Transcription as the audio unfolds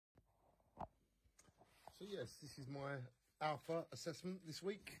So yes, this is my alpha assessment this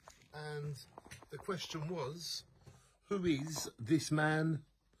week, and the question was, who is this man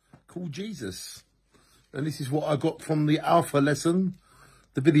called Jesus? And this is what I got from the alpha lesson,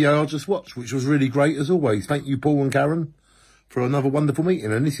 the video I just watched, which was really great as always. Thank you, Paul and Karen, for another wonderful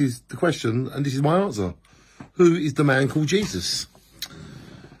meeting. And this is the question, and this is my answer. Who is the man called Jesus?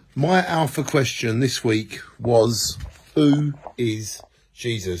 My alpha question this week was, who is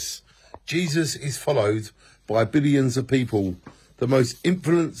Jesus? Jesus is followed by billions of people, the most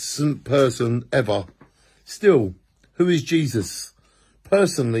influential person ever. Still, who is Jesus?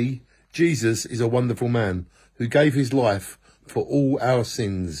 Personally, Jesus is a wonderful man who gave his life for all our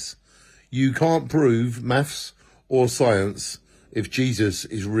sins. You can't prove maths or science if Jesus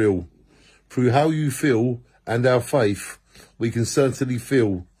is real. Through how you feel and our faith, we can certainly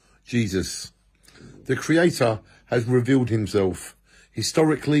feel Jesus. The Creator has revealed himself.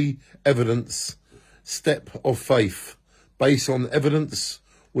 Historically, evidence, step of faith. Based on evidence,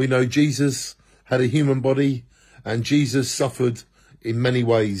 we know Jesus had a human body and Jesus suffered in many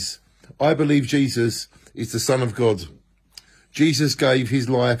ways. I believe Jesus is the Son of God. Jesus gave his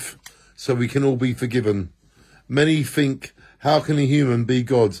life so we can all be forgiven. Many think, how can a human be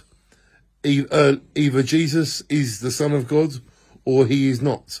God? Either Jesus is the Son of God or he is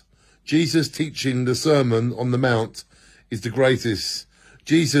not. Jesus teaching the Sermon on the Mount is the greatest.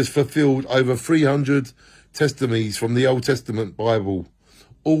 Jesus fulfilled over 300 testimonies from the Old Testament Bible,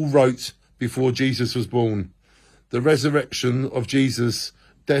 all wrote before Jesus was born. The resurrection of Jesus,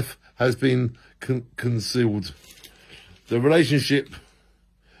 death has been concealed. The relationship,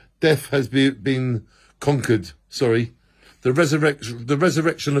 death has been conquered. Sorry. The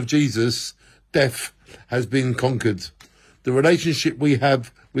resurrection of Jesus, death has been conquered. The relationship we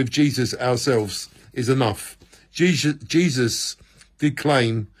have with Jesus ourselves is enough. Jesus did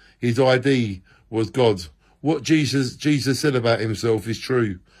claim his ID was God. What Jesus said about himself is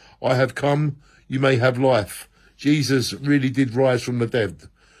true. I have come, you may have life. Jesus really did rise from the dead.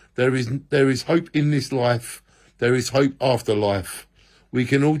 There is hope in this life. There is hope after life. We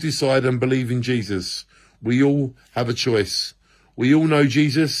can all decide and believe in Jesus. We all have a choice. We all know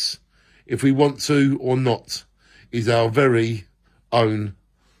Jesus, if we want to or not, is our very own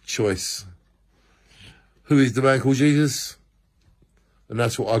choice. Who is the man called Jesus? And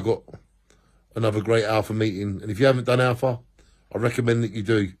that's what I got. Another great alpha meeting. And if you haven't done alpha, I recommend that you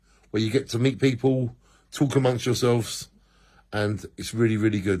do. Where you get to meet people, talk amongst yourselves, and it's really,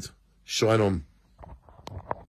 really good. Shine on.